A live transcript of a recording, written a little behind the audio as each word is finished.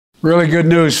Really good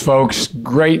news, folks.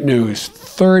 Great news.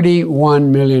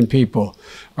 31 million people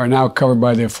are now covered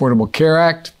by the Affordable Care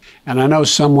Act. And I know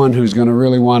someone who's going to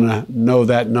really want to know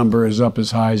that number is up as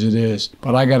high as it is.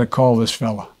 But I got to call this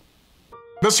fella.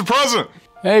 Mr. President.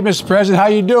 Hey, Mr. President. How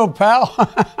you doing, pal?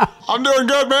 I'm doing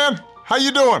good, man. How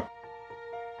you doing?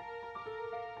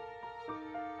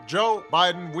 Joe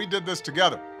Biden, we did this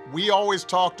together. We always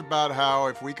talked about how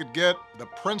if we could get the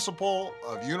principle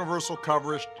of universal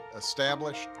coverage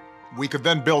established, we could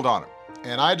then build on it.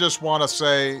 And I just want to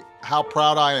say how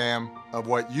proud I am of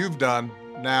what you've done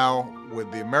now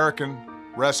with the American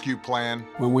Rescue Plan.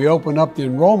 When we open up the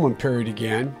enrollment period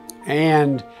again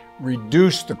and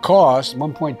reduce the cost,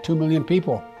 1.2 million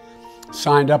people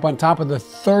signed up on top of the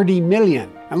 30 million.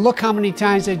 And look how many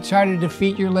times they tried to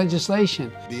defeat your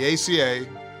legislation. The ACA,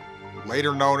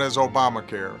 later known as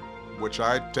Obamacare, which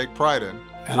I take pride in.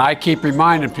 And I keep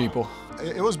reminding people.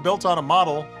 It was built on a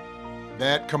model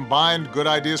that combined good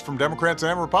ideas from Democrats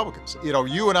and Republicans. You know,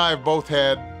 you and I have both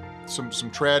had some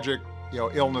tragic,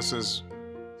 illnesses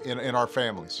in our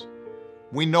families.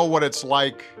 We know what it's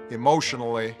like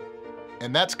emotionally,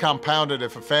 and that's compounded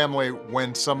if a family,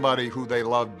 when somebody who they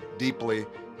love deeply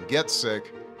gets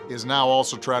sick, is now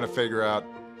also trying to figure out,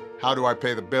 how do I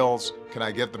pay the bills? Can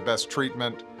I get the best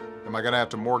treatment? Am I gonna have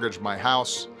to mortgage my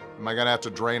house? Am I gonna have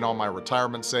to drain all my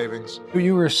retirement savings?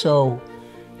 You were so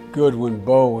good when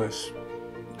Bo was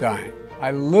dying.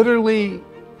 I literally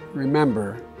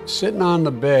remember sitting on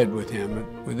the bed with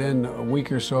him within a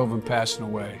week or so of him passing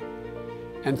away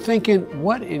and thinking,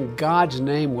 what in God's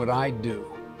name would I do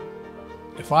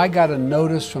if I got a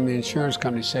notice from the insurance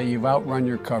company say you've outrun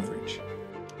your coverage?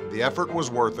 The effort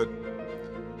was worth it.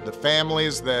 The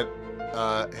families that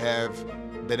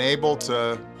have been able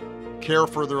to care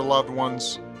for their loved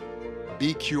ones,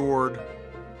 be cured,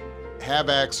 have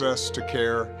access to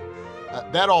care,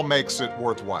 that all makes it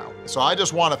worthwhile. So I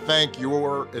just want to thank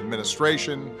your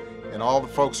administration and all the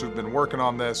folks who've been working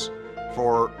on this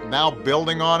for now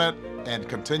building on it and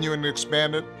continuing to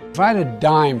expand it. If I had a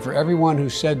dime for everyone who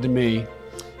said to me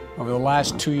over the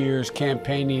last 2 years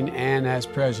campaigning and as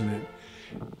president,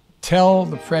 tell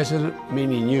the president,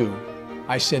 meaning you,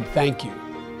 I said thank you.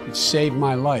 It saved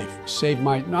my life,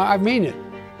 no, I mean it.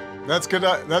 That's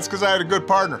because I had a good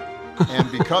partner.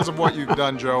 And because of what you've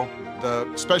done, Joe,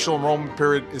 the special enrollment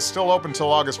period is still open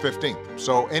until August 15th.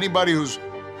 So anybody who's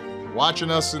watching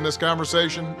us in this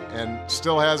conversation and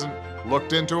still hasn't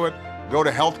looked into it, go to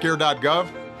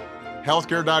healthcare.gov.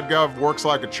 Healthcare.gov works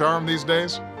like a charm these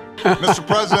days. Mr.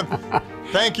 President,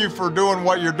 thank you for doing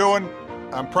what you're doing.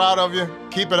 I'm proud of you.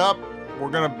 Keep it up. We're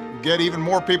gonna get even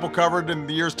more people covered in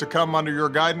the years to come under your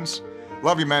guidance.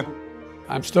 Love you, man.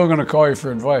 I'm still gonna call you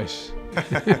for advice.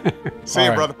 See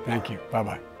you, brother. Thank you.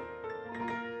 Bye-bye.